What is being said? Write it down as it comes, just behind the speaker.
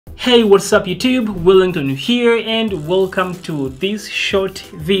Hey, what's up YouTube? Willington here and welcome to this short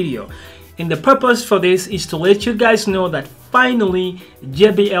video. And the purpose for this is to let you guys know that finally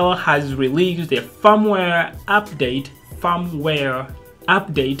JBL has released a firmware update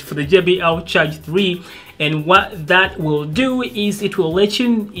for the JBL Charge 3, and what that will do is it's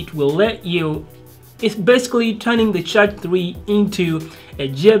basically turning the Charge 3 into a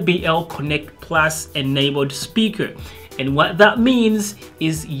JBL Connect Plus enabled speaker. And what that means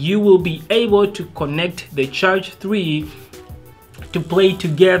is you will be able to connect the Charge 3 to play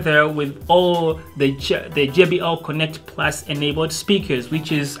together with all the JBL Connect Plus enabled speakers,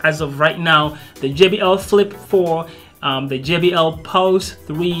 which is, as of right now, the JBL Flip 4, the JBL Pulse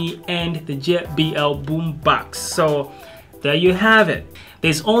 3, and the JBL Boombox. So there you have it.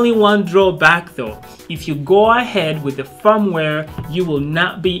 There's only one drawback though. If you go ahead with the firmware, you will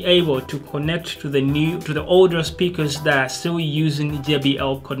not be able to connect to the older speakers that are still using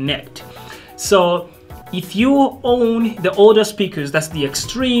JBL Connect. So if you own the older speakers, that's the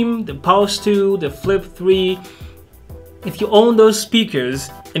Xtreme, the Pulse 2, the Flip 3, if you own those speakers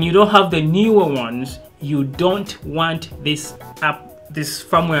and you don't have the newer ones, you don't want this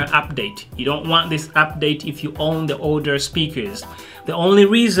firmware update. You don't want this update if you own the older speakers. The only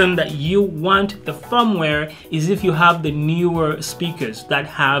reason that you want the firmware is if you have the newer speakers that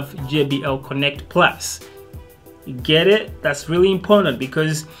have JBL Connect Plus. You get it? That's really important,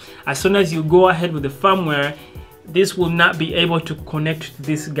 because as soon as you go ahead with the firmware, this will not be able to connect to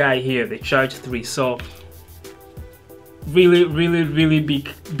this guy here, the Charge 3. So really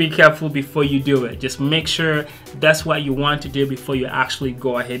be careful before you do it. Just make sure that's what you want to do before you actually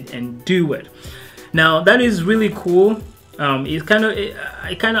go ahead and do it. Now that is really cool. I'm kind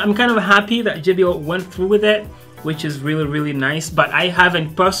of happy that JBL went through with it, which is really nice, but I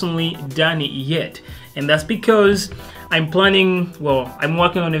haven't personally done it yet, and that's because I'm working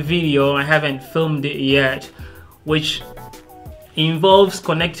on a video. I haven't filmed it yet, which involves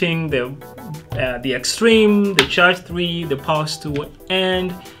connecting the Xtreme, the Charge 3, the Pulse 2,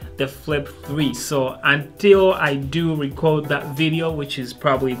 and the Flip 3. So until I do record that video, which is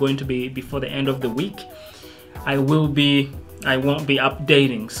probably going to be before the end of the week, I won't be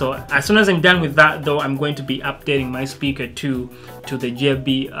updating. So as soon as I'm done with that though, I'm going to be updating my speaker to the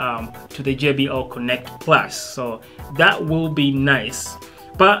JBL Connect Plus. So that will be nice.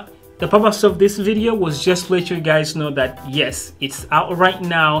 But the purpose of this video was just to let you guys know that yes, it's out right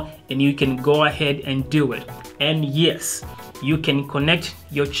now and you can go ahead and do it. And yes, you can connect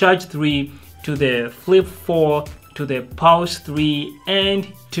your Charge 3 to the Flip 4, to the Pulse 3, and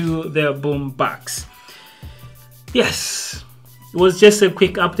to the Boombox. Yes, it was just a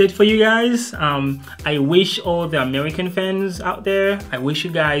quick update for you guys. I wish all the American fans out there, I wish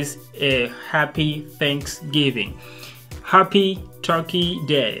you guys a happy Thanksgiving. Happy Turkey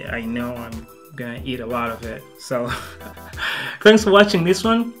Day. I know I'm gonna eat a lot of it. So thanks for watching this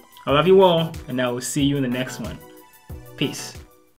one. I love you all, and I will see you in the next one. Peace.